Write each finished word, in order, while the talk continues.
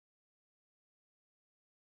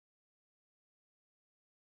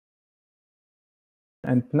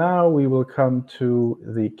And now we will come to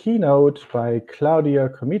the keynote by Claudia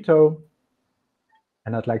Comito.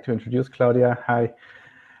 And I'd like to introduce Claudia. Hi.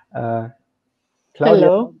 Claudia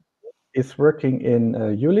Hello. Is working in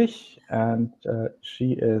Jülich, and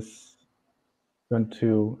she is going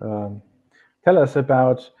to tell us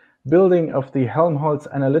about building of the Helmholtz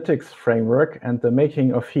Analytics Framework and the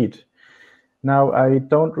making of heat. Now, I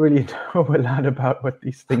don't really know a lot about what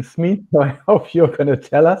these things mean, so I hope you're going to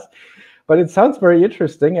tell us. But it sounds very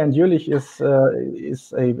interesting, and Jülich is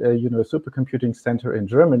a supercomputing center in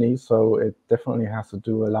Germany, so it definitely has to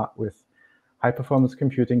do a lot with high performance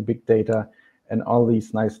computing, big data, and all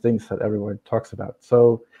these nice things that everyone talks about.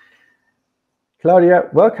 So, Claudia,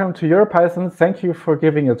 welcome to EuroPython. Thank you for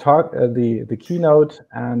giving a talk, the keynote,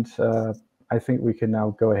 and I think we can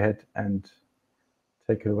now go ahead and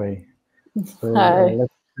take it away. So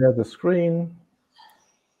let's share the screen.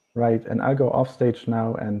 Right, and I'll go off stage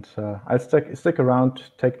now, and I'll stick around,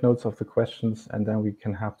 take notes of the questions, and then we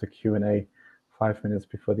can have the Q&A 5 minutes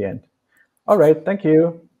before the end. All right, thank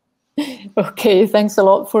you. Okay, thanks a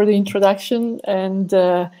lot for the introduction, and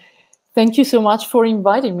thank you so much for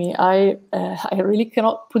inviting me. I really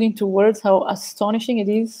cannot put into words how astonishing it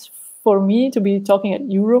is for me to be talking at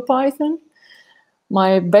EuroPython.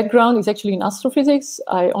 My background is actually in astrophysics.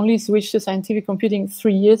 I only switched to scientific computing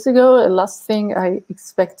 3 years ago. The last thing I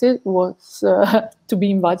expected was to be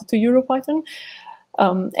invited to EuroPython.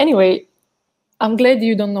 Anyway, I'm glad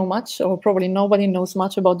you don't know much, or probably nobody knows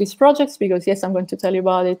much about these projects, because yes, I'm going to tell you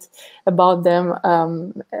about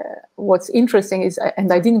them. What's interesting is,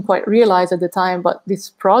 and I didn't quite realize at the time, but this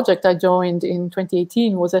project I joined in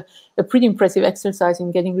 2018 was a pretty impressive exercise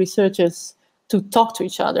in getting researchers to talk to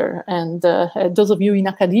each other. And those of you in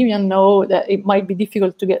academia know that it might be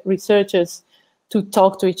difficult to get researchers to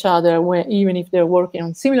talk to each other, even if they're working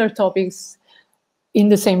on similar topics in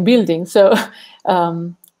the same building. So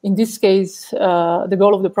in this case, the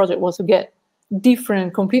goal of the project was to get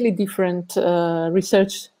completely different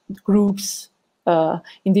research groups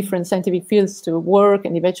in different scientific fields to work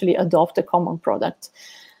and eventually adopt a common product.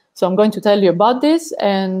 So I'm going to tell you about this,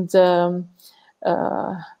 and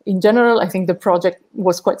in general, I think the project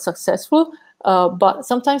was quite successful, but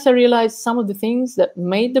sometimes I realized some of the things that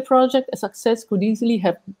made the project a success could easily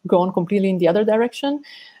have gone completely in the other direction.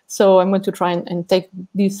 So I'm going to try and take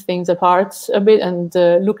these things apart a bit and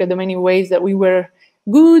look at the many ways that we were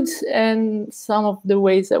good and some of the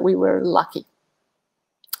ways that we were lucky.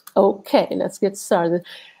 Okay, let's get started.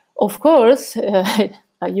 Of course,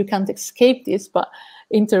 you can't escape this, but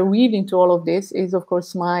interweaved into all of this is, of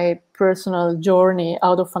course, my personal journey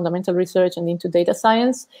out of fundamental research and into data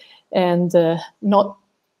science, and not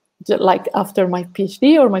like after my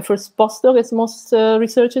PhD or my first postdoc, as most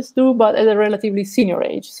researchers do, but at a relatively senior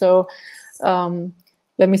age. So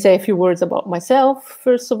let me say a few words about myself.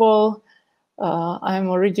 First of all,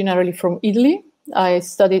 I'm originally from Italy. I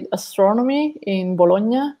studied astronomy in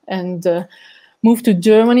Bologna and moved to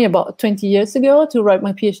Germany about 20 years ago to write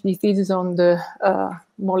my PhD thesis on the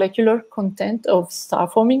molecular content of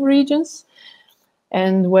star-forming regions.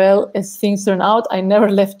 And well, as things turn out, I never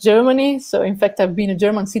left Germany. So in fact, I've been a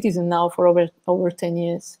German citizen now for over 10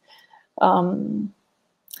 years.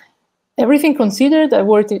 Everything considered, I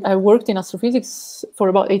worked in astrophysics for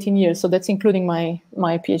about 18 years. So that's including my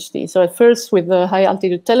PhD. So at first with the high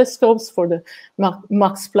altitude telescopes for the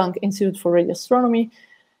Max Planck Institute for Radio Astronomy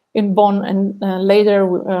in Bonn, and later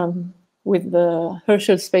with the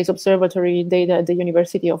Herschel Space Observatory data at the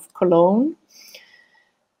University of Cologne.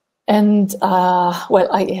 And well,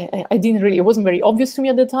 I didn't really, it wasn't very obvious to me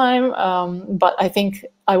at the time, but I think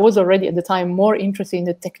I was already at the time more interested in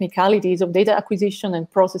the technicalities of data acquisition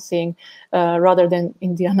and processing rather than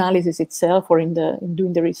in the analysis itself or in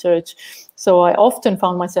doing the research. So I often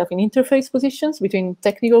found myself in interface positions between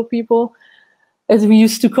technical people, as we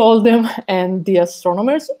used to call them, and the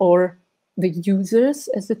astronomers, or the users,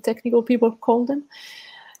 as the technical people call them.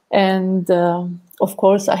 And of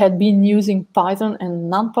course, I had been using Python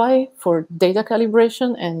and NumPy for data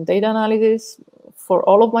calibration and data analysis for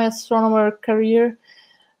all of my astronomer career.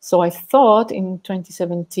 So I thought in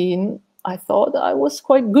 2017, I thought I was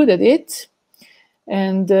quite good at it.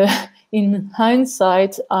 And in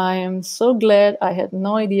hindsight, I am so glad I had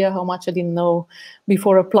no idea how much I didn't know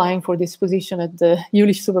before applying for this position at the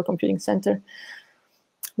Jülich Supercomputing Center.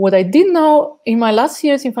 What I did know in my last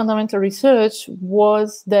years in fundamental research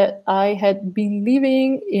was that I had been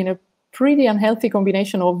living in a pretty unhealthy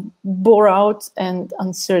combination of bore out and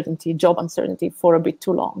uncertainty, job uncertainty, for a bit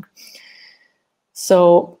too long.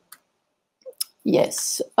 So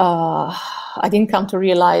yes, I didn't come to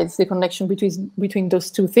realize the connection between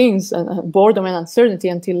those two things, boredom and uncertainty,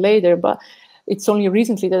 until later. But it's only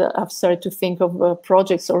recently that I've started to think of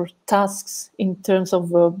projects or tasks in terms of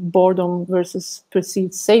boredom versus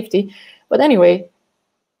perceived safety. But anyway,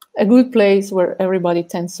 a good place where everybody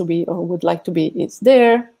tends to be or would like to be is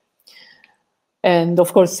there. And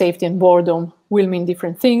of course, safety and boredom will mean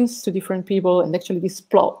different things to different people. And actually, this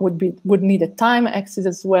plot would need a time axis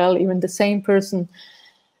as well. Even the same person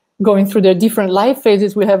going through their different life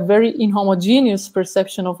phases will have very inhomogeneous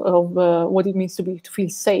perception of what it means to feel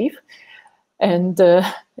safe. And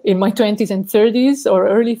in my 20s and 30s or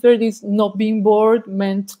early 30s, not being bored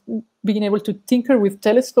meant being able to tinker with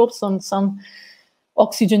telescopes on some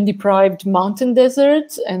oxygen-deprived mountain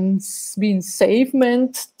desert, and being safe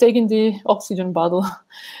meant taking the oxygen bottle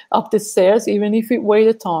up the stairs, even if it weighed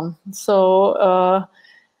a ton. So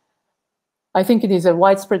I think it is a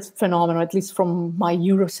widespread phenomenon, at least from my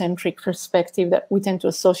Eurocentric perspective, that we tend to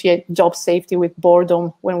associate job safety with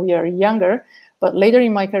boredom when we are younger. But later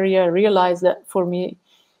in my career, I realized that for me,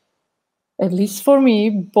 at least for me,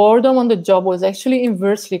 boredom on the job was actually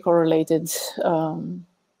inversely correlated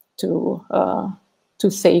to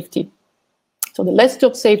safety. So the less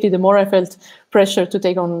job safety, the more I felt pressure to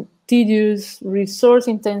take on tedious,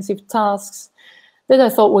 resource-intensive tasks that I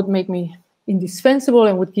thought would make me indispensable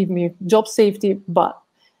and would give me job safety, but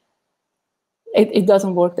it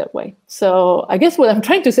doesn't work that way. So I guess what I'm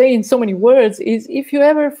trying to say in so many words is, if you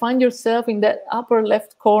ever find yourself in that upper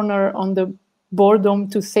left corner on the boredom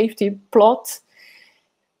to safety plot,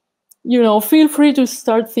 feel free to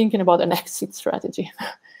start thinking about an exit strategy.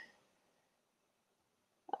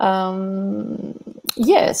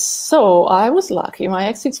 Yes, so I was lucky. My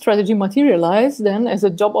exit strategy materialized then as a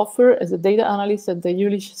job offer as a data analyst at the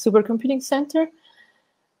Jülich Supercomputing Center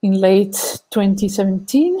in late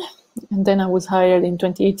 2017. And then I was hired in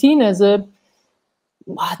 2018 as a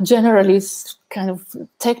generalist, kind of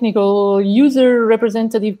technical user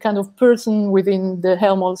representative kind of person within the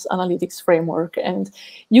Helmholtz Analytics Framework. And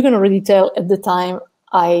you can already tell at the time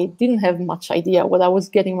I didn't have much idea what I was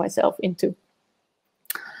getting myself into.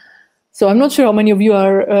 So I'm not sure how many of you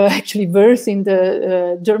are actually versed in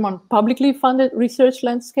the German publicly funded research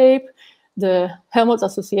landscape. The Helmholtz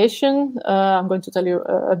Association, I'm going to tell you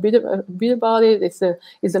a bit about it. It's the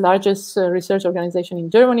largest research organization in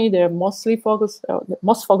Germany. They're mostly focused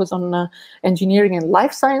on engineering and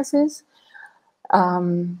life sciences.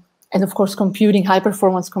 And of course, computing,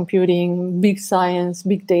 high-performance computing, big science,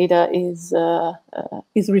 big data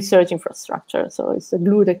is research infrastructure. So it's the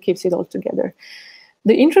glue that keeps it all together.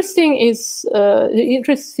 The interesting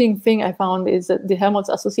thing I found is that the Helmholtz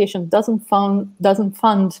Association doesn't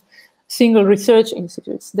fund single research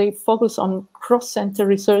institutes. They focus on cross-center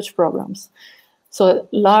research programs. So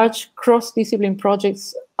large cross-discipline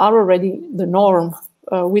projects are already the norm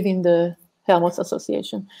within the Helmholtz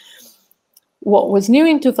Association. What was new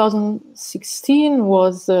in 2016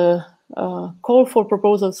 was a call for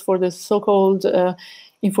proposals for the so-called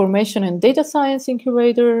Information and Data Science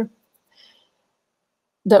Incubator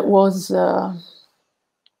that was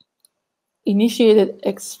initiated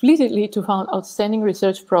explicitly to fund outstanding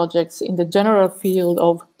research projects in the general field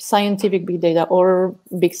of scientific big data, or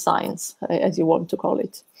big science, as you want to call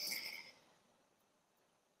it.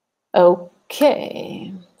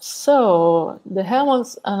 Okay, so the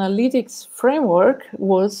Helmholtz Analytics Framework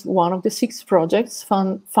was one of the 6 projects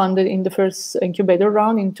funded in the first incubator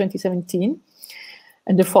round in 2017.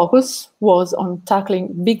 And the focus was on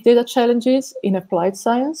tackling big data challenges in applied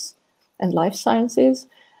science and life sciences,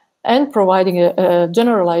 and providing a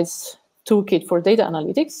generalized toolkit for data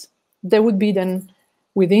analytics that would be then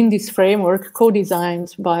within this framework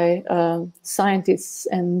co-designed by scientists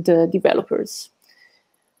and developers.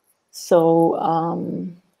 So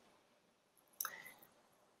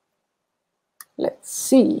let's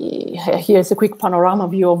see. Here's a quick panorama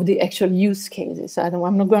view of the actual use cases.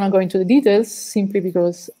 I'm not going to go into the details simply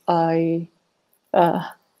because I'm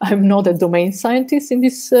not a domain scientist in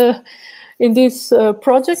this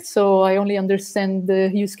project, so I only understand the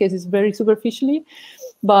use cases very superficially.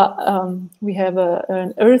 But we have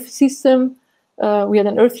an Earth system. We had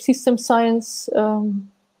an Earth system science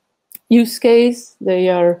use case. They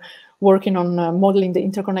are working on modeling the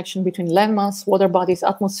interconnection between landmass, water bodies,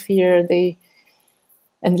 atmosphere.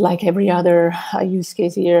 And like every other use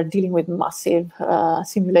case here, dealing with massive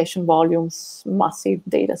simulation volumes, massive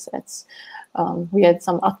data sets. We had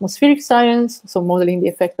some atmospheric science, so modeling the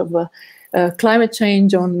effect of climate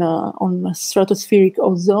change on stratospheric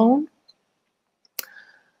ozone.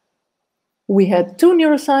 We had 2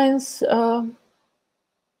 neuroscience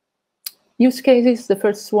use cases. The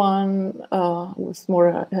first one was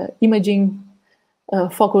more imaging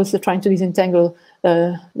focus trying to disentangle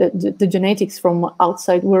the genetics from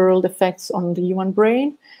outside world effects on the human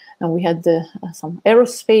brain. And we had some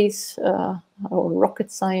aerospace or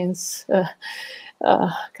rocket science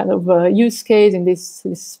kind of use case. In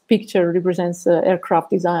this picture represents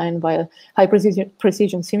aircraft design by high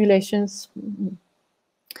precision simulations.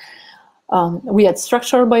 We had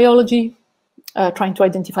structural biology, trying to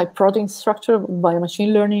identify protein structure by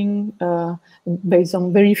machine learning based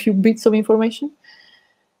on very few bits of information.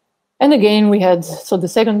 And again, we had the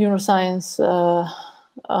second neuroscience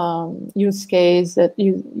use case that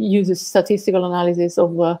uses statistical analysis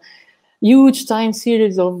of a huge time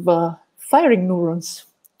series of firing neurons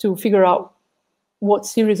to figure out what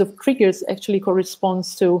series of triggers actually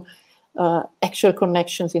corresponds to actual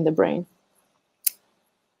connections in the brain.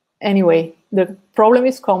 Anyway, the problem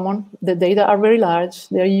is common. The data are very large.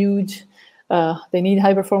 They're huge. They need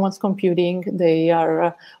high performance computing. They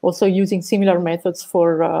are also using similar methods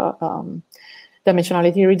for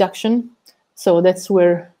dimensionality reduction. So that's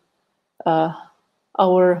where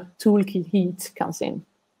our toolkit HEAT comes in.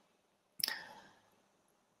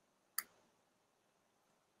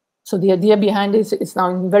 So the idea behind this is now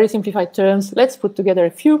in very simplified terms. Let's put together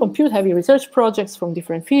a few compute-heavy research projects from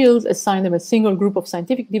different fields, assign them a single group of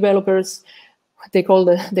scientific developers. They called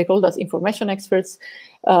us information experts.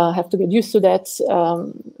 Have to get used to that.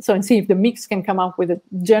 And see if the mix can come up with a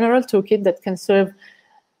general toolkit that can serve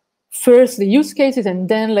first the use cases and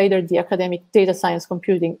then later the academic data science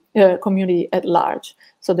computing community at large.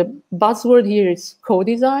 So the buzzword here is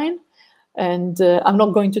co-design. And I'm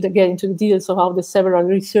not going to get into the details of how the several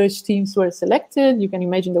research teams were selected. You can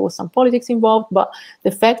imagine there was some politics involved, but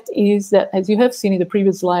the fact is that, as you have seen in the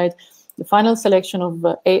previous slide, the final selection of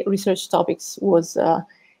 8 research topics was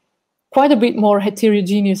quite a bit more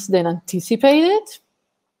heterogeneous than anticipated.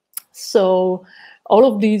 So all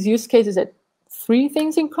of these use cases had 3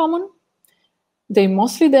 things in common. They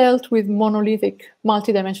mostly dealt with monolithic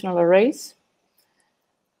multidimensional arrays.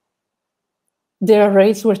 Their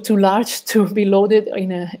arrays were too large to be loaded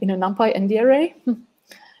in a NumPy ND array.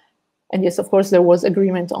 And yes, of course, there was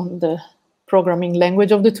agreement on the programming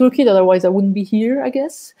language of the toolkit. Otherwise, I wouldn't be here, I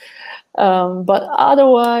guess. But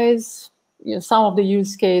otherwise, some of the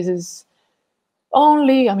use cases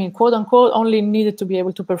only, quote unquote, only needed to be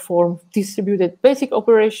able to perform distributed basic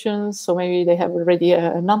operations. So maybe they have already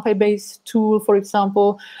a NumPy-based tool, for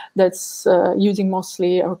example, that's using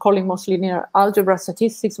mostly or calling mostly linear algebra,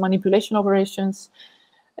 statistics, manipulation operations.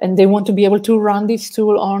 And they want to be able to run this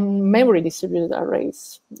tool on memory distributed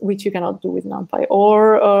arrays, which you cannot do with NumPy,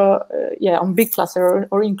 or on big cluster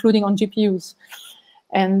or including on GPUs.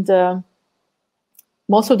 And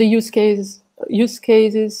most of the use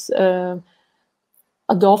cases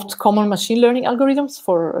adopt common machine learning algorithms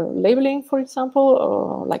for labeling, for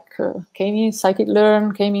example, like k-means,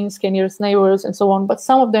 scikit-learn, k-means, k-nearest neighbors, and so on. But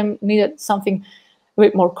some of them needed something a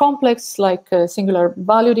bit more complex, like singular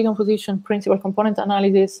value decomposition, principal component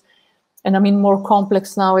analysis, and more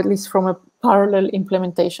complex now, at least from a parallel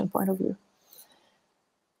implementation point of view.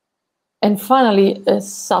 And finally, a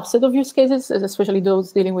subset of use cases, especially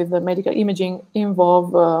those dealing with the medical imaging,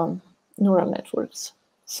 involve neural networks.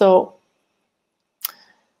 So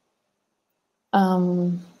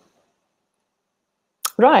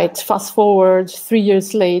right, fast forward 3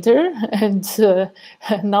 years later, and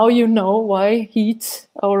now you know why HEAT,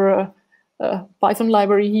 our Python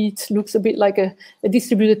library HEAT, looks a bit like a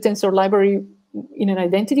distributed tensor library in an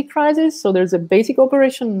identity crisis. So there's a basic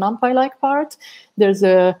operation, NumPy-like part. There's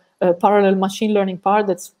a parallel machine learning part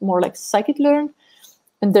that's more like scikit-learn.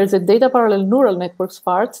 And there's a data parallel neural networks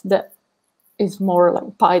part that is more like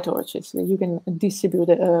PyTorch. You can distribute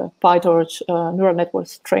a PyTorch neural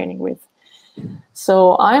networks training with.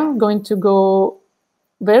 So I'm going to go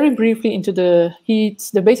very briefly into the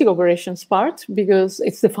HEAT, the basic operations part, because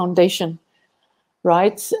it's the foundation,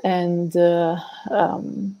 right? And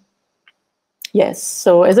yes,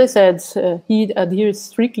 so as I said, HEAT adheres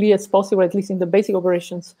strictly as possible, at least in the basic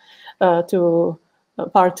operations, to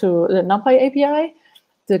the NumPy API.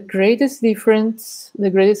 The greatest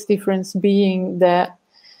difference being that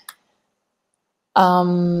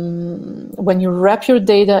when you wrap your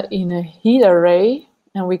data in a HEAT array,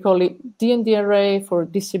 and we call it DND array for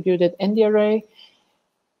distributed ND array,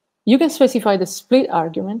 you can specify the split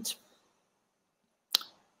argument,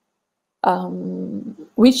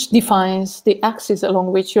 which defines the axis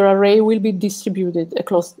along which your array will be distributed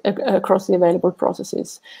across the available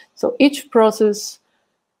processes. So each process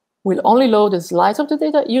will only load a slice of the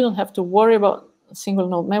data. You don't have to worry about single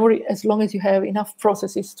node memory as long as you have enough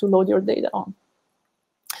processes to load your data on.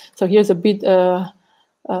 So here's a bit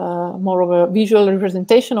more of a visual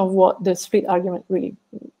representation of what the split argument really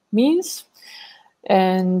means.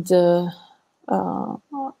 And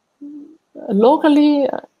locally,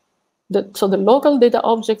 so the local data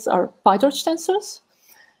objects are PyTorch tensors.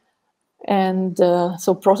 And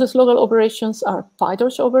so process local operations are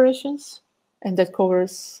PyTorch operations. And that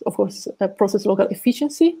covers, of course, process local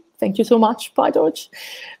efficiency. Thank you so much, PyTorch.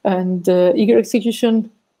 And eager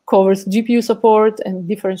execution covers GPU support and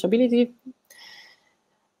differentiability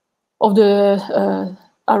of the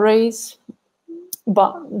arrays.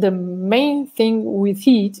 But the main thing with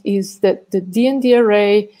it is that the DND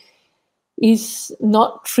array is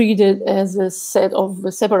not treated as a set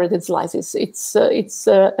of separated slices. It's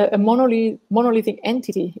a monolithic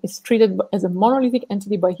entity. It's treated as a monolithic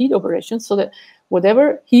entity by heat operations, so that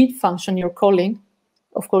whatever heat function you're calling,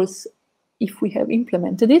 of course, if we have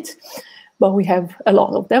implemented it, but we have a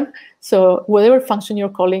lot of them, so whatever function you're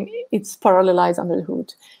calling, it's parallelized under the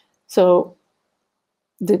hood. So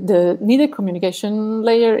the needed communication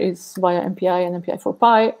layer is via MPI and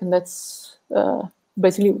MPI4Py, and that's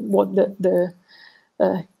basically what the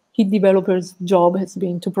heat developer's job has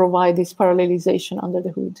been, to provide this parallelization under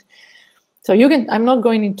the hood. So you can, I'm not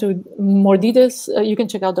going into more details. You can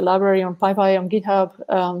check out the library on PyPy on GitHub.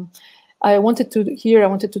 I wanted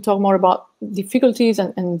to talk more about difficulties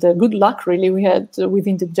and the good luck really we had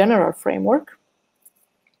within the general framework.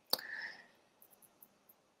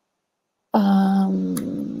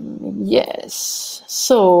 Yes,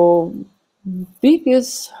 so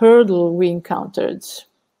biggest hurdle we encountered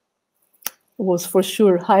was for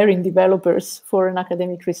sure hiring developers for an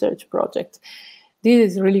academic research project.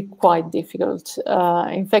 This is really quite difficult.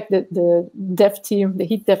 In fact, the dev team, the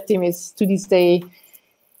heat dev team, is to this day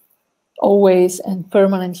always and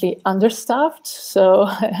permanently understaffed. So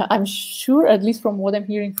I'm sure, at least from what I'm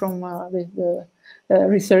hearing from the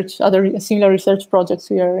research, other similar research projects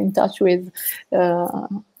we are in touch with,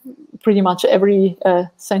 pretty much every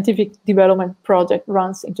scientific development project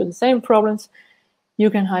runs into the same problems. You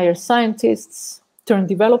can hire scientists turned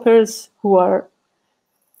developers who are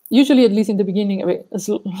usually, at least in the beginning,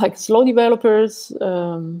 like slow developers,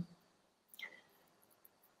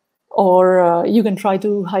 or you can try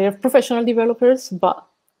to hire professional developers, but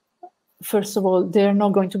first of all, they're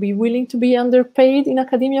not going to be willing to be underpaid in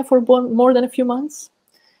academia for more than a few months,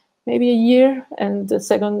 maybe a year. And the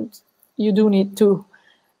second, you do need to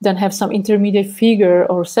then have some intermediate figure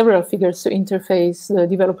or several figures to interface the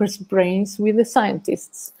developers' brains with the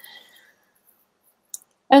scientists.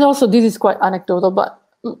 And also, this is quite anecdotal, but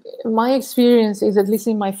my experience is, at least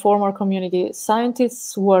in my former community,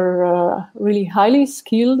 scientists were really highly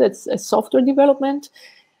skilled at software development,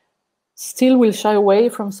 still will shy away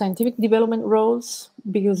from scientific development roles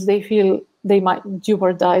because they feel they might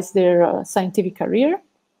jeopardize their scientific career.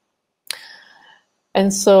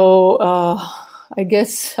 And so I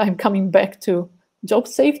guess I'm coming back to job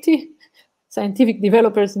safety. Scientific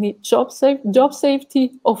developers need job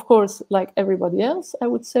safety, of course, like everybody else, I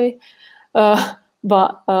would say.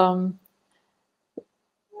 But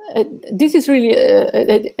this is really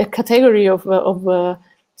a category of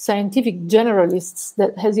scientific generalists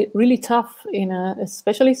that has it really tough in a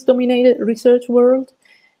specialist-dominated research world.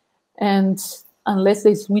 And unless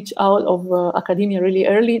they switch out of academia really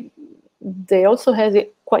early, they also have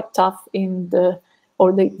it quite tough in the,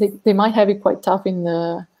 or they might have it quite tough in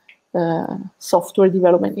the software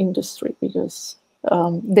development industry, because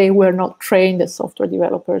they were not trained as software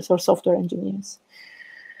developers or software engineers.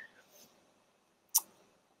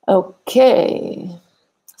 Okay,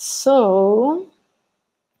 so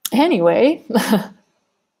anyway,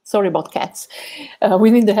 sorry about cats.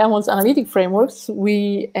 Within the Helmholtz Analytics Frameworks,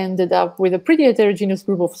 we ended up with a pretty heterogeneous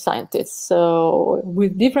group of scientists, so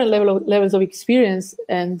with different levels of experience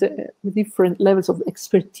and with different levels of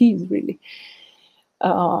expertise, really.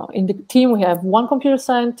 In the team, we have 1 computer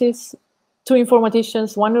scientist, 2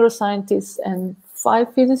 informaticians, 1 neuroscientist, and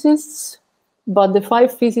 5 physicists. But the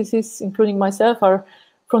 5 physicists, including myself, are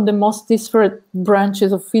from the most disparate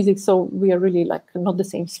branches of physics, so we are really like not the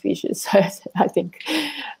same species, I think.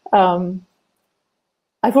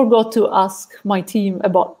 I forgot to ask my team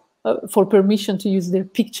about for permission to use their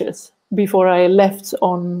pictures before I left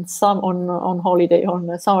on holiday,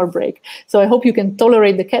 on summer break. So I hope you can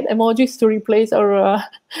tolerate the cat emojis to replace our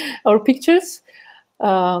pictures.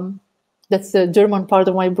 That's the German part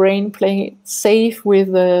of my brain playing it safe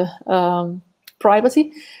with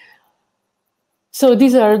privacy. So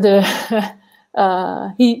these are the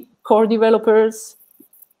core developers,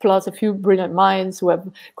 plus a few brilliant minds who have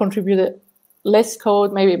contributed less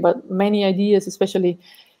code, maybe, but many ideas, especially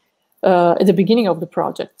at the beginning of the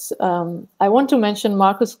project. I want to mention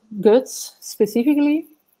Markus Götz specifically.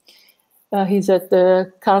 He's at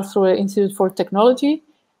the Karlsruhe Institute for Technology.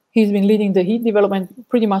 He's been leading the heat development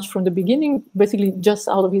pretty much from the beginning, basically just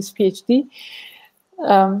out of his PhD.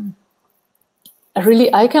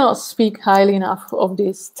 Really, I cannot speak highly enough of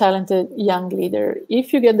this talented young leader.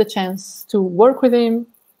 If you get the chance to work with him,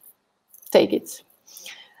 take it.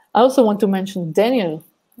 I also want to mention Daniel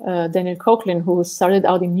Coughlin, who started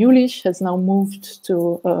out in Jülich, has now moved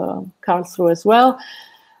to Karlsruhe as well.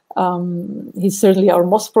 He's certainly our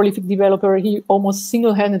most prolific developer. He almost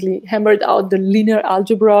single-handedly hammered out the linear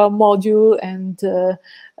algebra module and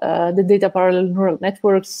the data parallel neural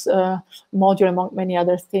networks module, among many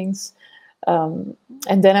other things. And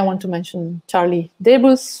then I want to mention Charlie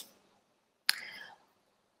Debus,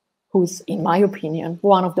 who's, in my opinion,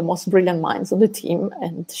 one of the most brilliant minds on the team.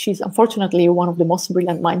 And she's unfortunately one of the most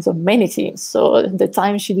brilliant minds of many teams. So the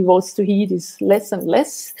time she devotes to heat is less and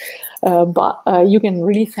less. But you can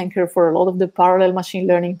really thank her for a lot of the parallel machine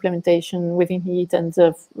learning implementation within heat and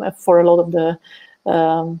for a lot of the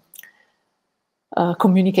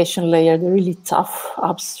communication layer, the really tough,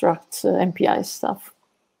 abstract MPI stuff.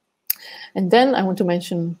 And then I want to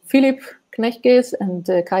mention Philipp Knechtges and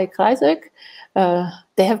Kai Kreisek.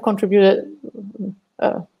 They have contributed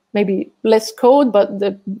maybe less code, but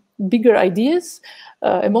the bigger ideas.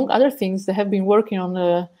 Among other things, they have been working on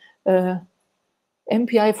a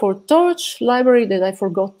MPI for Torch library that I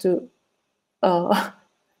forgot to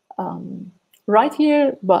write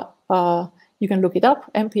here, but you can look it up,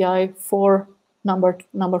 MPI for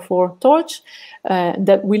number 4 Torch,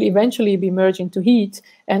 that will eventually be merged into heat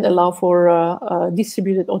and allow for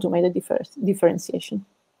distributed automated differentiation.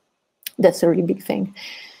 That's a really big thing.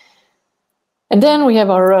 And then we have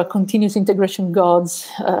our continuous integration gods,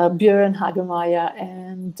 Björn Hagemeyer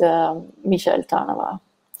and Michael Tarnava.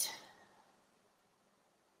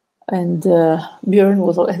 And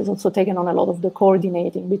Björn has also taken on a lot of the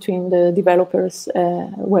coordinating between the developers,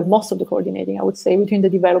 well, most of the coordinating, I would say, between the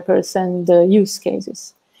developers and the use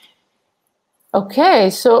cases. Okay,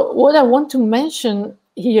 so what I want to mention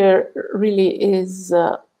here really is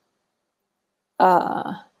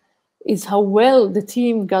how well the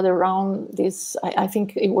team got around this. I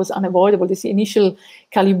think it was unavoidable, this initial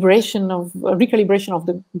recalibration of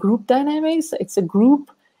the group dynamics. It's a group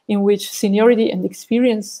in which seniority and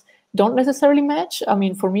experience don't necessarily match. I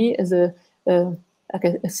mean, for me as a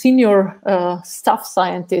senior staff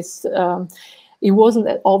scientist, it wasn't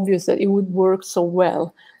that obvious that it would work so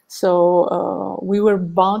well. So we were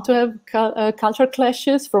bound to have culture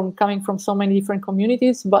clashes coming from so many different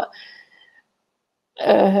communities, but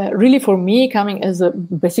really for me, coming as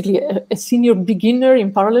basically a senior beginner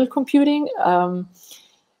in parallel computing,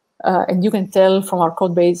 and you can tell from our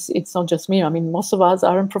code base, it's not just me. I mean, most of us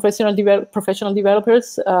aren't professional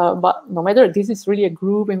developers, but no matter, this is really a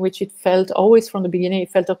group in which it felt always from the beginning,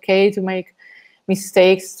 it felt okay to make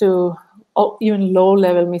mistakes, even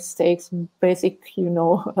low-level mistakes, basic,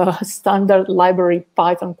 standard library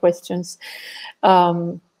Python questions.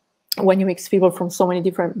 When you mix people from so many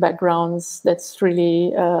different backgrounds, that's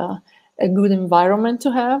really a good environment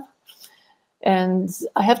to have. And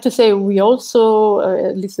I have to say, we also,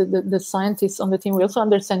 at least the scientists on the team, we also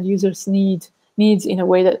understand users' needs in a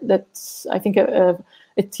way that I think a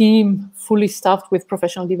team fully staffed with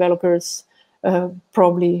professional developers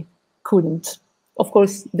probably couldn't. Of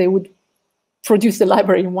course, they would produce the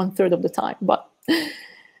library in 1/3 of the time, but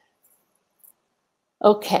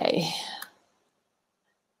okay.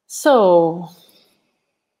 So,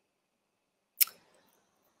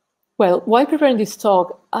 well, while preparing this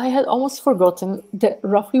talk, I had almost forgotten that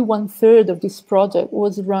roughly 1/3 of this project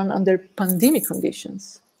was run under pandemic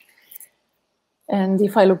conditions. And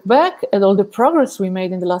if I look back at all the progress we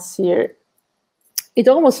made in the last year, it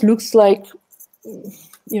almost looks like,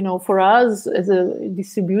 for us as a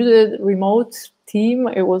distributed remote team,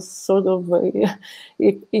 it was sort of,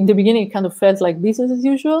 in the beginning, it kind of felt like business as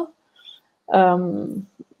usual.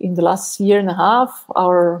 In the last year and a half,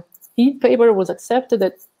 our heat paper was accepted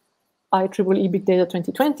at IEEE Big Data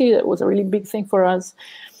 2020. That was a really big thing for us.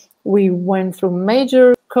 We went through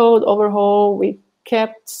major code overhaul. We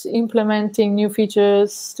kept implementing new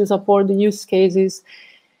features to support the use cases.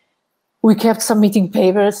 We kept submitting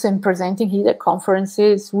papers and presenting heat at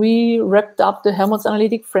conferences. We wrapped up the Helmholtz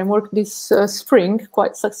Analytics Framework this spring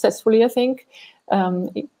quite successfully, I think.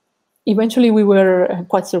 Eventually, we were,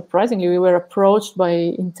 quite surprisingly, we were approached by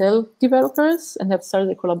Intel developers and have started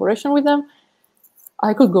a collaboration with them.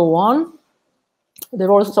 I could go on. There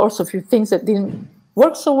were also a few things that didn't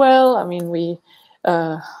work so well. I mean, we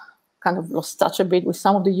kind of lost touch a bit with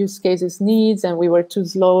some of the use cases needs, and we were too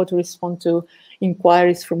slow to respond to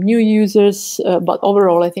inquiries from new users. But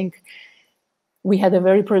overall, I think We had a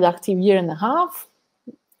very productive year and a half.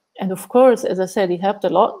 And of course, as I said, it helped a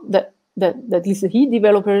lot that at least the Heat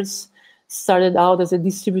developers started out as a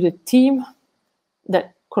distributed team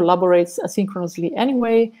that collaborates asynchronously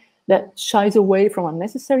anyway, that shies away from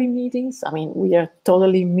unnecessary meetings. I mean, we are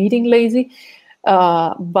totally meeting lazy,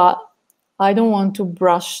 but I don't want to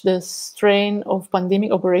brush the strain of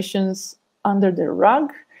pandemic operations under the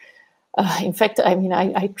rug. In fact, I mean,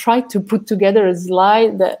 I tried to put together a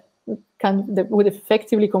slide that would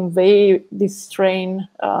effectively convey this strain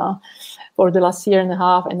for the last year and a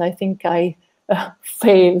half, and I think I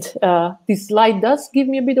failed. This slide does give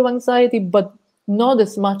me a bit of anxiety, but not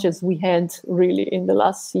as much as we had really in the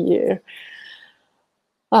last year.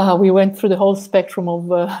 We went through the whole spectrum of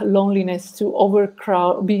loneliness to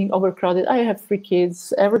being overcrowded. I have 3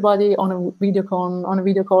 kids, everybody on a video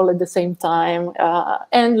call at the same time,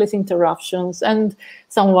 endless interruptions, and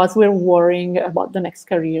some of us were worrying about the next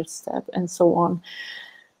career step and so on.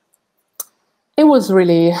 It was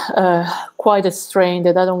really quite a strain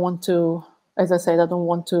that I don't want to, as I said, I don't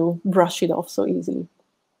want to brush it off so easily.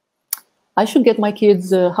 I should get my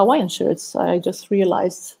kids Hawaiian shirts. I just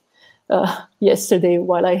realized yesterday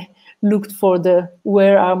while I looked for the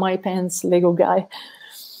 "Where are my pants" Lego guy.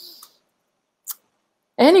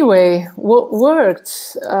 Anyway, what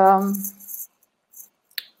worked?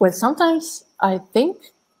 Well, sometimes I think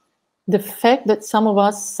the fact that some of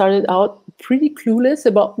us started out pretty clueless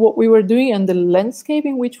about what we were doing and the landscape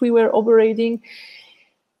in which we were operating,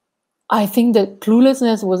 I think that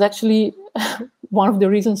cluelessness was actually one of the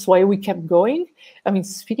reasons why we kept going. I mean,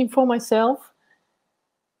 speaking for myself,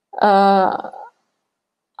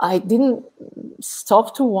 I didn't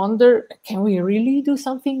stop to wonder, can we really do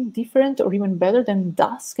something different or even better than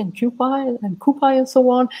Dusk and Kupai and so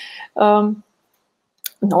on?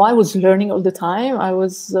 No, I was learning all the time. I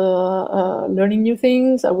was learning new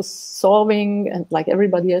things. I was solving, and like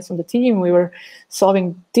everybody else on the team, we were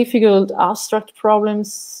solving difficult, abstract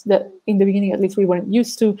problems that in the beginning, at least, we weren't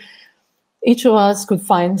used to. Each of us could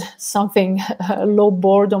find something low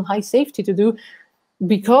boredom, high safety to do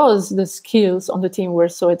because the skills on the team were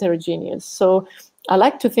so heterogeneous. So I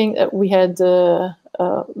like to think that we had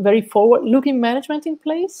very forward-looking management in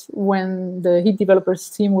place when the Heat developers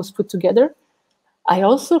team was put together. I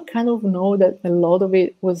also kind of know that a lot of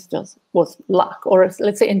it was luck, or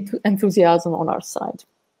let's say enthusiasm on our side.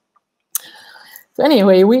 So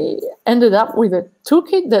anyway, we ended up with a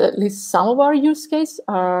toolkit that at least some of our use cases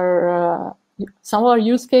are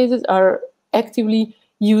actively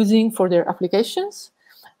using for their applications,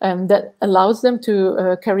 and that allows them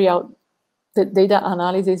to carry out the data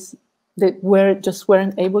analysis that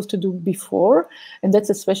weren't able to do before, and that's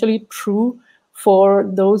especially true for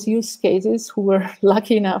those use cases who were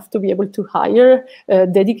lucky enough to be able to hire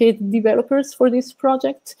dedicated developers for this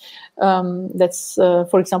project. That's,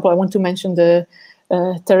 for example, I want to mention the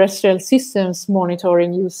terrestrial systems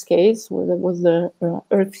monitoring use case, where that was the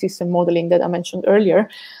Earth system modeling that I mentioned earlier,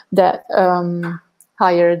 that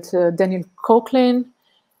hired Daniel Coughlin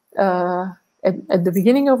at the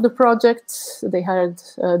beginning of the project. They hired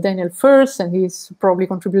Daniel first, and he's probably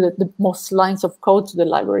contributed the most lines of code to the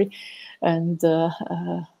library, and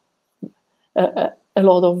a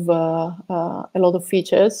lot of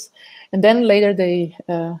features. And then later they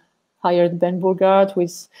hired Ben Burgard, who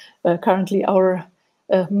is currently our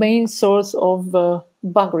main source of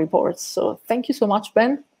bug reports. So thank you so much,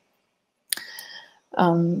 Ben.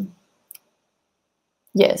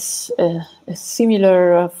 Yes, a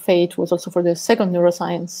similar fate was also for the second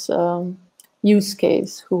neuroscience use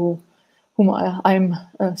case, whom I'm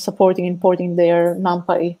supporting importing their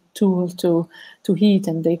NumPy tool to Heat,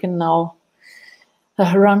 and they can now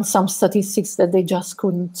run some statistics that they just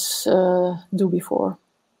couldn't do before.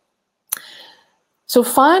 So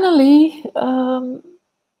finally,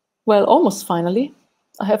 well, almost finally,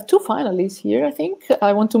 I have 2 finalists here, I think.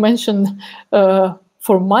 I want to mention,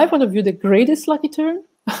 from my point of view, the greatest lucky turn,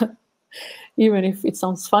 even if it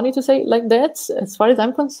sounds funny to say it like that. As far as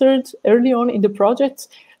I'm concerned, early on in the project,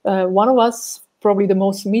 one of us, probably the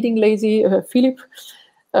most meeting lazy, Philip,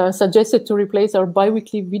 suggested to replace our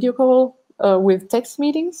bi-weekly video call with text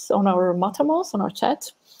meetings on our Mattermost, on our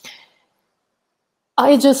chat.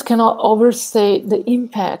 I just cannot overstate the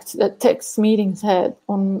impact that text meetings had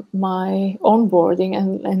on my onboarding,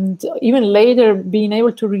 and even later being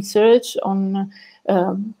able to research on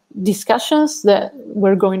discussions that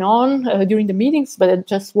were going on during the meetings, but I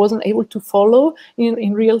just wasn't able to follow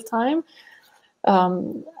in real time.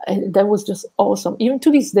 That was just awesome. Even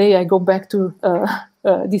to this day, I go back to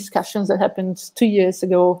discussions that happened 2 years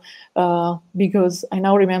ago because I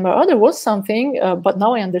now remember, oh, there was something, but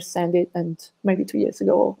now I understand it. And maybe 2 years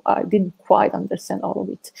ago, I didn't quite understand all of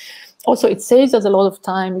it. Also, it saves us a lot of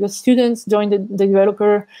time because students join the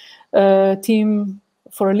developer team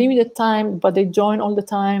for a limited time, but they join all the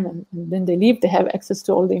time and then they leave. They have access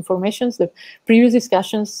to all the information, the previous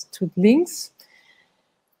discussions, to links.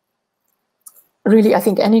 Really, I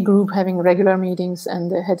think any group having regular meetings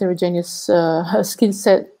and a heterogeneous skill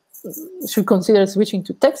set should consider switching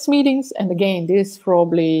to text meetings. And again, this is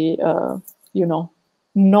probably, you know,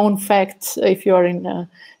 known fact if you are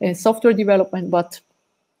in software development, but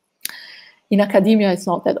in academia, it's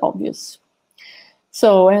not that obvious.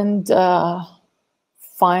 So, and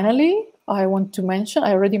finally, I want to mention,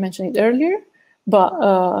 I already mentioned it earlier, but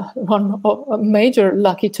a major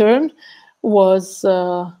lucky turn was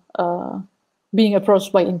being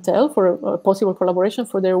approached by Intel for a possible collaboration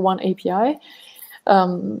for their One API.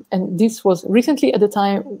 And this was recently at the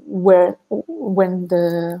time when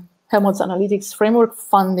the Helmholtz Analytics Framework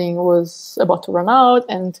funding was about to run out,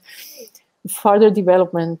 and further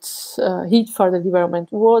development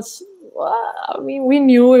was, I mean, we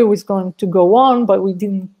knew it was going to go on, but we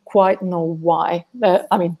didn't quite know why.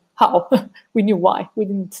 I mean, how. We knew why. We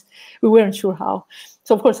weren't sure how.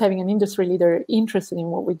 So of course, having an industry leader interested in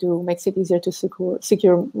what we do makes it easier to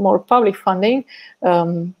secure more public funding.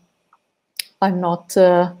 I'm not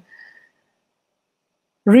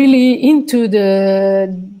really into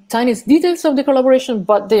the tiniest details of the collaboration,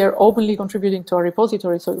 but they are openly contributing to our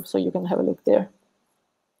repository, so you can have a look there.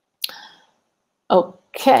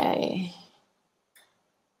 Okay.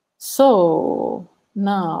 So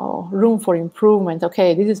now, room for improvement.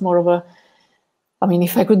 Okay, this is more of a, I mean,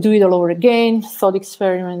 if I could do it all over again, thought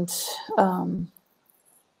experiment.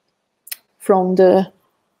 From the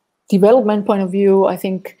development point of view, I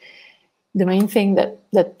think the main thing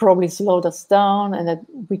that probably slowed us down and that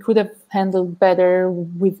we could have handled better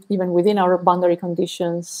even within our boundary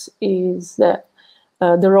conditions is that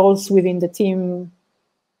the roles within the team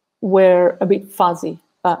were a bit fuzzy.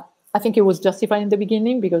 I think it was justified in the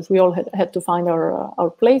beginning because we all had to find our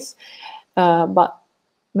place, but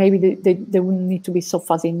maybe they wouldn't need to be so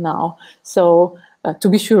fuzzy now. So to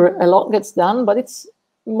be sure, a lot gets done, but it's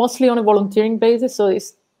mostly on a volunteering basis, so it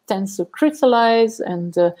tends to crystallize.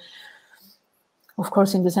 And of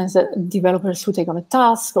course, in the sense that developers who take on a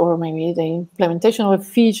task, or maybe the implementation of a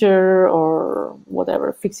feature or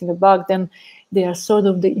whatever, fixing a bug, then they are sort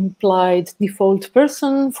of the implied default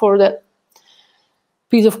person for that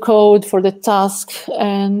piece of code, for the task.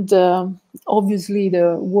 And obviously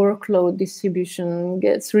the workload distribution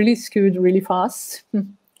gets really skewed really fast.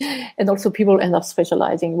 And also people end up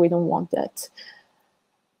specializing. We don't want that.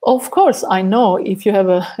 Of course, I know if you have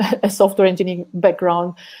a software engineering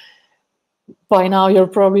background, by now you're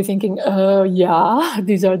probably thinking, yeah,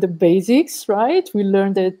 these are the basics, right? We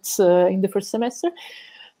learned it in the first semester.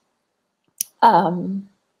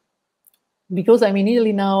 Because I'm in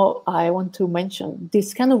Italy now, I want to mention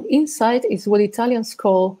this kind of insight is what Italians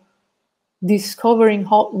call discovering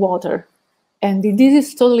hot water. And this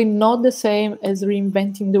is totally not the same as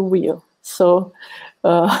reinventing the wheel. So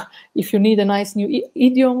if you need a nice new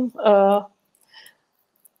idiom,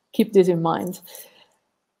 keep this in mind.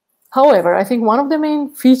 However, I think one of the main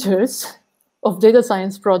features of data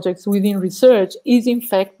science projects within research is, in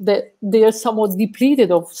fact, that they are somewhat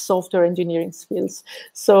depleted of software engineering skills.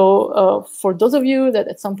 So for those of you that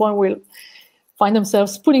at some point will find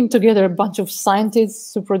themselves putting together a bunch of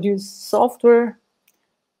scientists to produce software,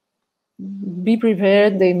 be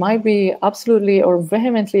prepared. They might be absolutely or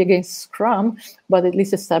vehemently against Scrum, but at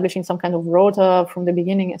least establishing some kind of rota from the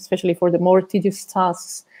beginning, especially for the more tedious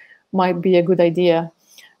tasks, might be a good idea.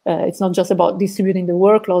 It's not just about distributing the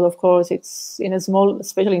workload, of course. It's in a small,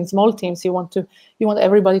 especially in small teams, you want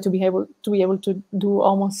everybody to be able to do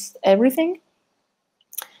almost everything.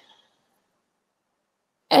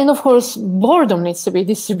 And of course, boredom needs to be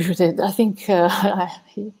distributed. I think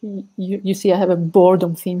you see I have a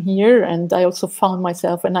boredom theme here, and I also found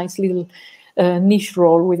myself a nice little niche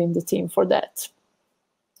role within the team for that.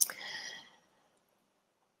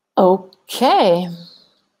 Okay.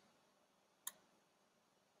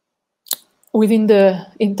 Within the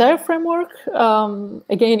entire framework,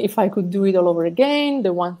 again, if I could do it all over again,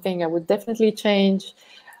 the one thing I would definitely change,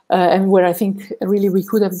 and where I think really we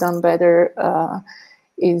could have done better,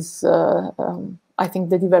 is I think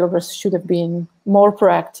the developers should have been more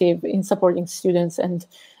proactive in supporting students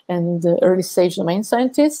and early stage domain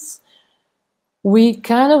scientists. we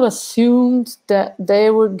kind of assumed that they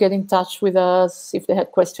would get in touch with us if they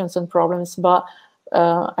had questions and problems, but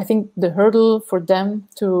I think the hurdle for them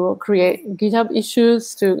to create GitHub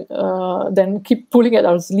issues, to then keep pulling at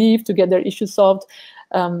our sleeve to get their issues solved,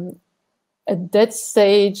 at that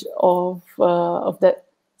stage of that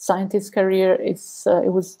scientist career, it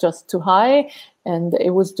was just too high, and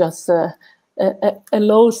it was just a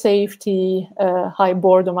low safety, high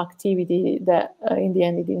boredom activity that in the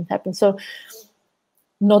end it didn't happen. So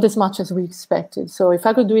not as much as we expected. So if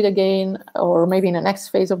I could do it again, or maybe in the next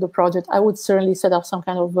phase of the project, I would certainly set up some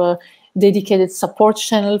kind of dedicated support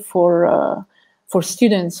channel for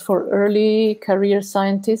students, for early career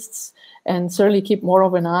scientists, and certainly keep more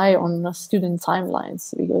of an eye on student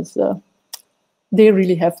timelines, because they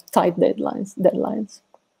really have tight deadlines.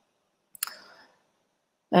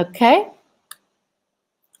 Okay.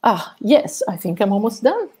 Yes, I think I'm almost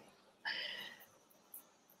done.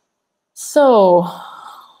 So,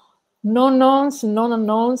 known knowns, known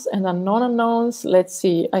unknowns, and unknown unknowns. Let's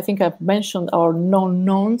see. I think I've mentioned our known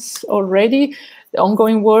knowns already. The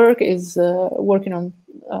ongoing work is working on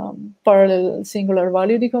parallel singular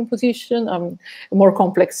value decomposition, more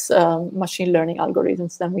complex machine learning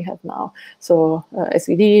algorithms than we have now. So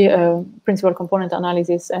SVD, principal component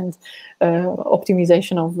analysis, and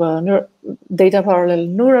optimization of data parallel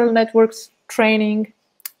neural networks training.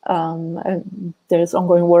 And there's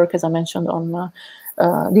ongoing work, as I mentioned, on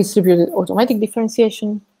distributed automatic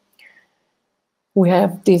differentiation. We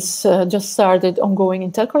have this just started ongoing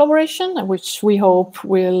Intel collaboration, which we hope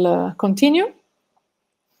will continue.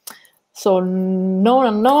 So known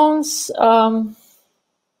unknowns,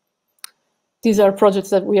 these are projects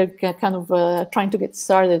that we are kind of trying to get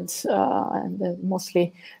started and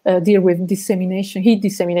mostly deal with dissemination, heat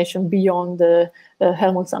dissemination beyond the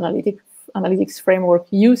Helmholtz Analytics Framework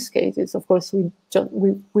use cases. Of course, we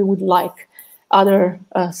would like other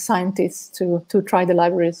scientists to try the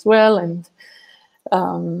library as well, and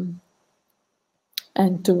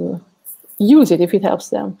to use it if it helps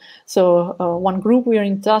them. So one group we are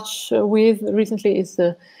in touch with recently is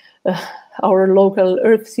our local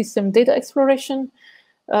Earth system data exploration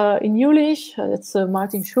in Jülich. That's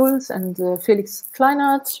Martin Schulz and Felix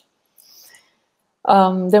Kleinert.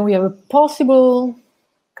 Then we have a possible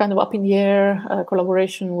kind of up in the air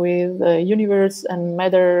collaboration with Universe and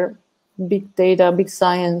Matter big data, big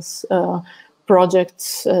science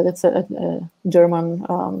projects. That's a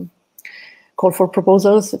German call for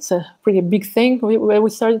proposals. It's a pretty big thing where we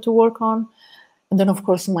started to work on. And then, of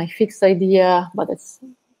course, my fixed idea, but that's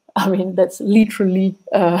literally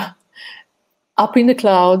up in the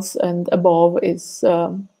clouds and above, is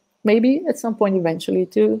maybe at some point eventually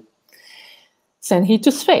to send heat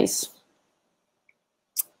to space.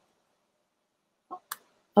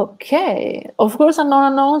 Okay, of course, unknown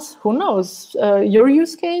unknowns, who knows? Your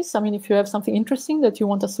use case, if you have something interesting that you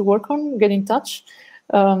want us to work on, get in touch.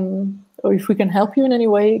 Or if we can help you in any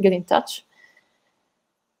way, get in touch.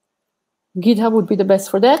 GitHub would be the best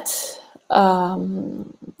for that.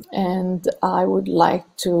 And I would like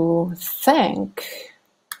to thank,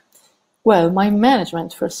 well, my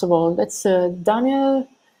management, first of all. That's Daniel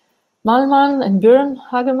Malman and Björn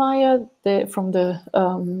Hagemeyer from the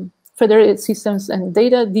Federated Systems and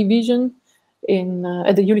Data Division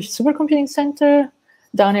at the Jülich Supercomputing Center.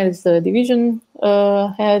 Daniel is the division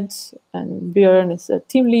head, and Björn is a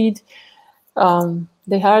team lead.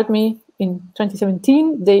 They hired me in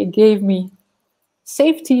 2017. They gave me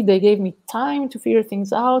safety. They gave me time to figure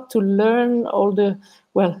things out, to learn all the,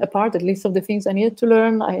 well, a part at least of the things I needed to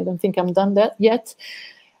learn. I don't think I'm done that yet.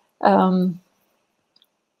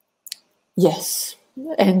 Yes.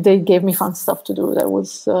 And they gave me fun stuff to do. That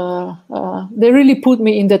was they really put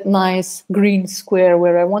me in that nice green square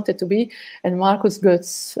where I wanted to be. And Markus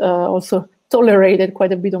Götz also tolerated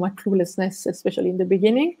quite a bit of my cluelessness, especially in the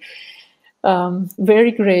beginning.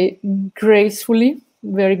 Very gracefully,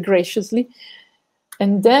 very graciously.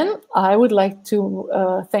 And then I would like to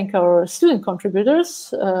thank our student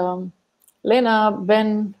contributors, Lena,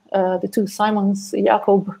 Ben, the two Simons,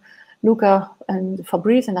 Jakob, Luca, and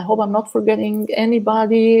Fabrice, and I hope I'm not forgetting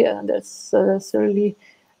anybody. There's certainly,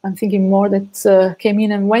 I'm thinking more that came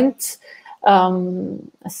in and went.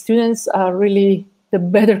 Students are really the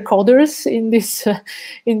better coders in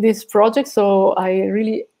this project, so I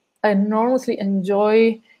really enormously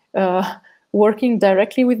enjoy working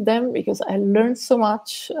directly with them because I learned so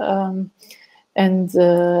much, and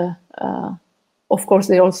of course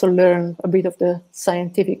they also learn a bit of the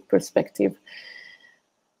scientific perspective.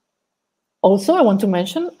 Also, I want to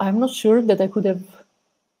mention, I'm not sure that I could have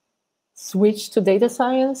switched to data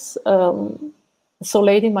science so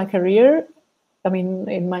late in my career I mean,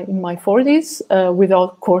 in my 40s,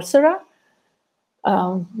 without Coursera,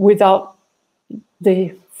 without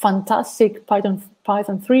the fantastic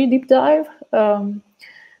Python 3 deep dive.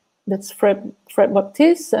 That's Fred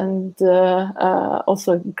Baptiste, and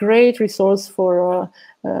also a great resource for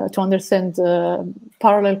to understand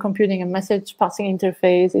parallel computing and message passing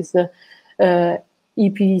interface is the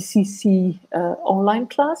EPCC online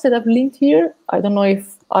class that I've linked here. I don't know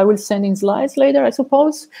if I will send in slides later, I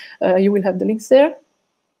suppose. You will have the links there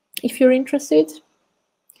if you're interested.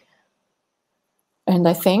 And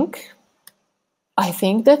I think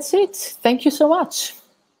that's it. Thank you so much.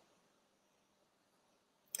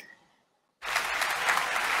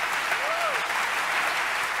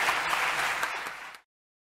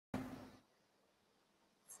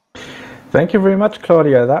 Thank you very much,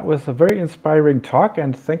 Claudia. That was a very inspiring talk,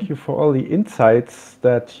 and thank you for all the insights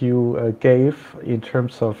that you gave in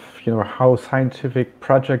terms of how scientific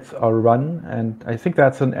projects are run. And I think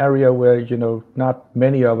that's an area where not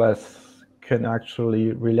many of us can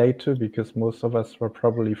actually relate to, because most of us were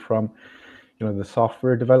probably from the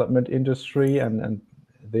software development industry, and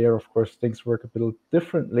there, of course, things work a little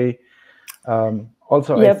differently.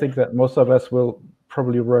 Also, yep. I think that most of us will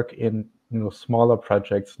probably work in smaller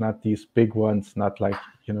projects, not these big ones, not like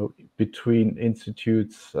between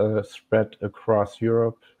institutes spread across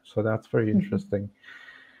Europe. So that's very interesting.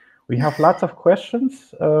 We have lots of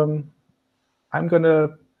questions. I'm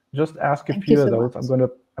gonna just ask a few of those.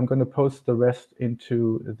 I'm gonna post the rest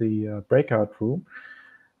into the breakout room,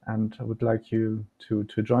 and I would like you to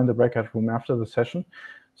join the breakout room after the session.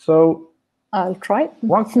 So I'll try.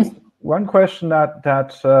 One question that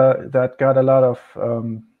got a lot of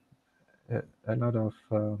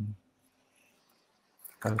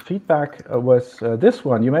feedback was this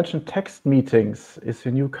one. You mentioned text meetings is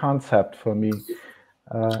a new concept for me.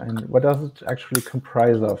 And what does it actually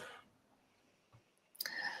comprise of?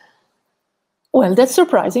 Well, that's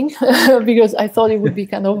surprising because I thought it would be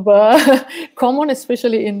kind of common,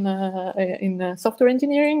 especially in software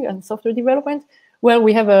engineering and software development. Well,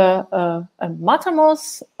 we have a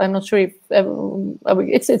Matamos. I'm not sure if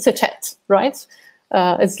it's a chat, right?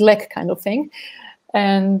 It's Slack kind of thing,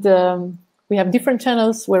 and we have different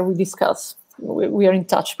channels where we discuss. We are in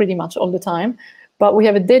touch pretty much all the time, but we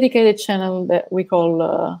have a dedicated channel that we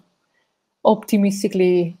call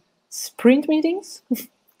optimistically sprint meetings.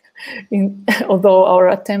 Although our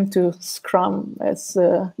attempt to Scrum has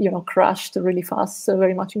crashed really fast,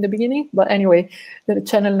 very much in the beginning. But anyway, the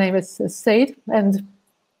channel name is stayed, and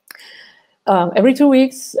every 2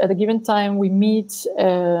 weeks at a given time we meet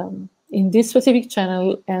in this specific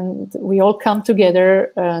channel, and we all come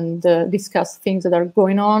together and discuss things that are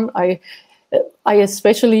going on. I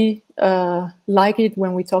especially like it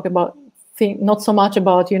when we talk about not so much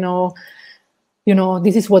about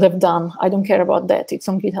this is what I've done. I don't care about that. It's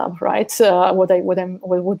on GitHub, right?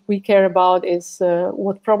 What we care about is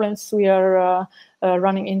what problems we are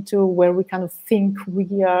running into, where we kind of think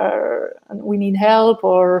we need help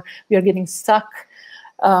or we are getting stuck.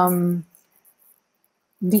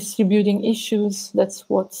 Distributing issues. That's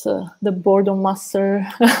what the boredom master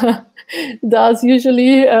does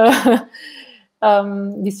usually.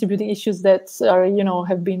 Distributing issues that are,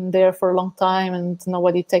 have been there for a long time and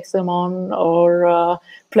nobody takes them on, or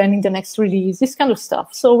planning the next release, this kind of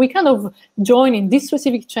stuff. So we kind of join in this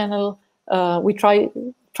specific channel. We try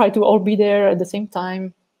to all be there at the same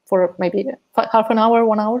time for maybe half an hour,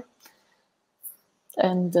 1 hour.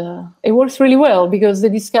 And it works really well because the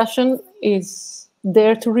discussion is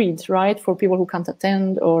there to read, right? For people who can't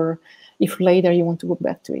attend, or if later you want to go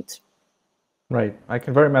back to it. Right, I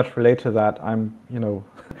can very much relate to that. I'm,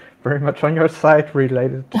 very much on your side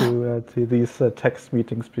related to these text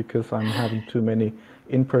meetings, because I'm having too many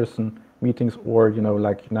in-person meetings, or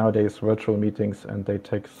like nowadays virtual meetings, and they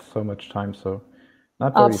take so much time. So,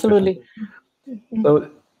 not very absolutely. efficient.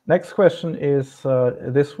 So, next question is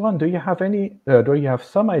this one: Do you have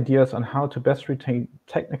some ideas on how to best retain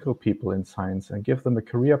technical people in science and give them a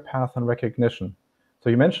career path and recognition? So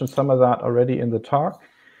you mentioned some of that already in the talk,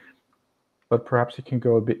 but perhaps you can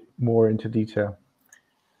go a bit more into detail.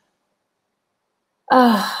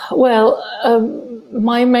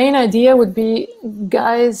 My main idea would be,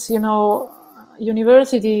 guys,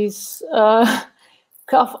 universities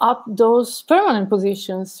cough up those permanent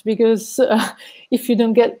positions, because if you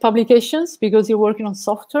don't get publications because you're working on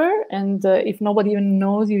software, and if nobody even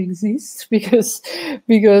knows you exist because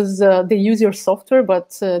they use your software,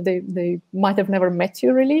 but they might have never met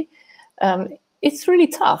you really, it's really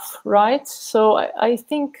tough, right? So I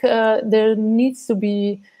think there needs to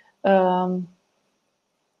be,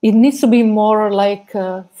 it needs to be more like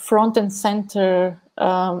front and center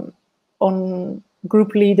on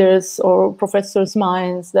group leaders or professors'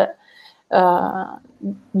 minds that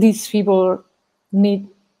these people need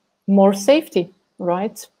more safety,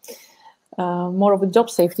 right? More of a job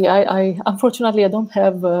safety. I unfortunately I don't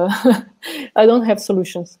have I don't have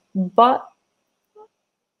solutions, but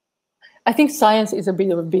I think science is a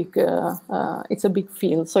bit of a big it's a big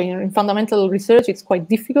field. So in fundamental research, it's quite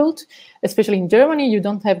difficult, especially in Germany. You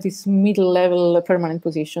don't have this middle-level permanent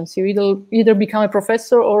positions. You either become a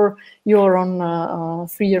professor or you're on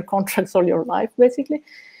 3-year contracts all your life, basically.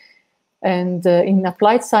 And in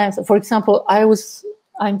applied science, for example,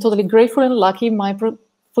 I'm totally grateful and lucky. My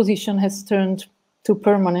position has turned to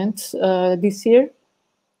permanent this year.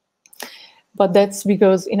 But that's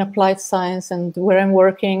because in applied science and where I'm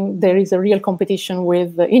working, there is a real competition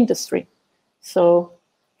with the industry. So,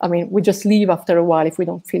 I mean, we just leave after a while if we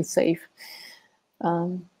don't feel safe.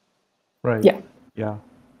 Right. Yeah. Yeah.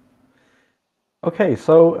 Okay,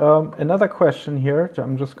 so another question here.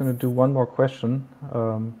 I'm just going to do one more question,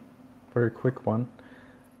 very quick one.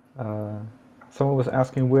 Someone was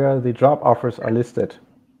asking where the job offers are listed.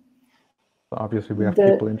 So obviously, we have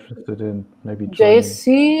people interested in maybe joining.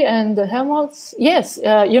 JSC and the Helmholtz. Yes,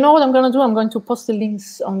 you know what I'm going to do? I'm going to post the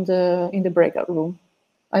links in the breakout room.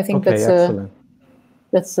 I think okay,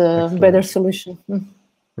 that's a better solution.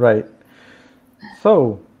 Right.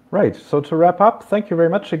 So to wrap up, thank you very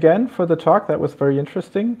much again for the talk. That was very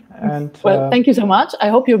interesting. And well, thank you so much. I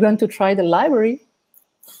hope you're going to try the library.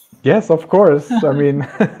 Yes, of course. I mean,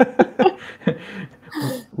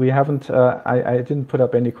 we haven't, I didn't put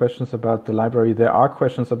up any questions about the library. There are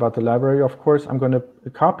questions about the library, of course. I'm going to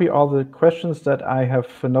copy all the questions that I have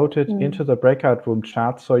noted into the breakout room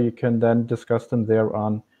chat, so you can then discuss them there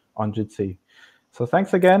on Jitsi. So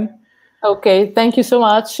thanks again. Okay, thank you so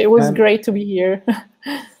much. It was great to be here.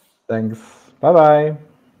 Thanks. Bye-bye.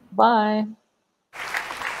 Bye.